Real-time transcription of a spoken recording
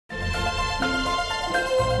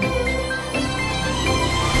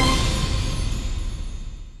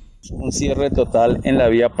Un cierre total en la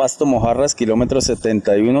vía Pasto-Mojarras, kilómetro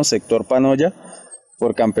 71, sector Panoya,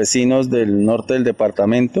 por campesinos del norte del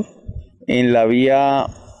departamento. En la vía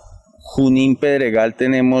Junín-Pedregal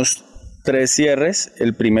tenemos 3 cierres.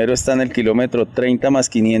 El primero está en el kilómetro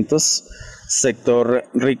 30+500, sector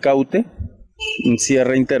Ricaurte, un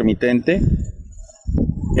cierre intermitente.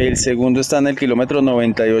 El segundo está en el kilómetro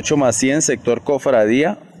 98+100, sector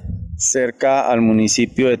Cofradía, cerca al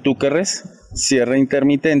municipio de Tuquerres, cierre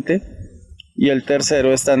intermitente. Y el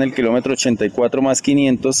tercero está en el kilómetro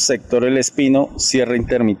 84+500, sector El Espino, cierre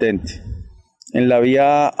intermitente. En la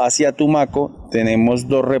vía hacia Tumaco tenemos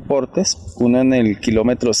 2 reportes, uno en el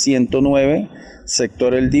kilómetro 109,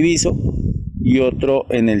 sector El Diviso, y otro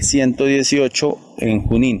en el 118 en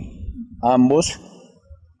Junín, ambos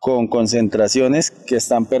con concentraciones que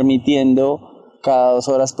están permitiendo cada 2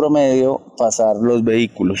 horas promedio pasar los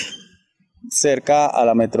vehículos. Cerca a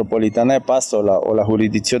la metropolitana de Pasto o la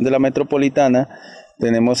jurisdicción de la metropolitana,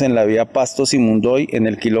 tenemos en la vía Pasto-Sibundoy, en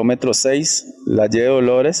el kilómetro 6, la Y de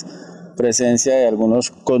Dolores, presencia de algunos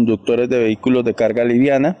conductores de vehículos de carga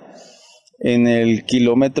liviana. En el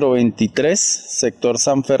kilómetro 23, sector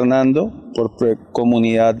San Fernando, por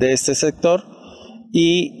comunidad de este sector,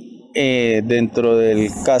 y dentro del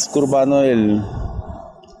casco urbano del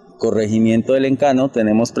corregimiento del Encano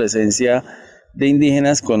tenemos presencia de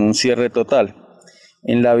indígenas con un cierre total.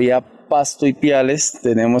 En la vía Pasto y Piales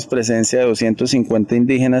tenemos presencia de 250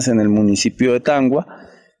 indígenas en el municipio de Tangua,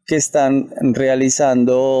 que están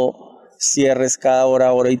realizando cierres cada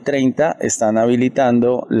hora y 30, están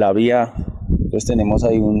habilitando la vía. Entonces tenemos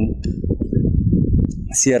ahí un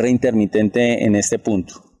cierre intermitente en este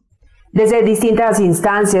punto. Desde distintas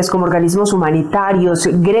instancias como organismos humanitarios,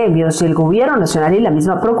 gremios, el gobierno nacional y la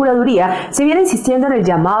misma Procuraduría se viene insistiendo en el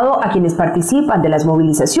llamado a quienes participan de las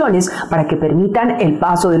movilizaciones para que permitan el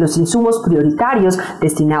paso de los insumos prioritarios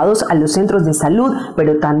destinados a los centros de salud,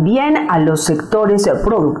 pero también a los sectores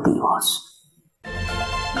productivos.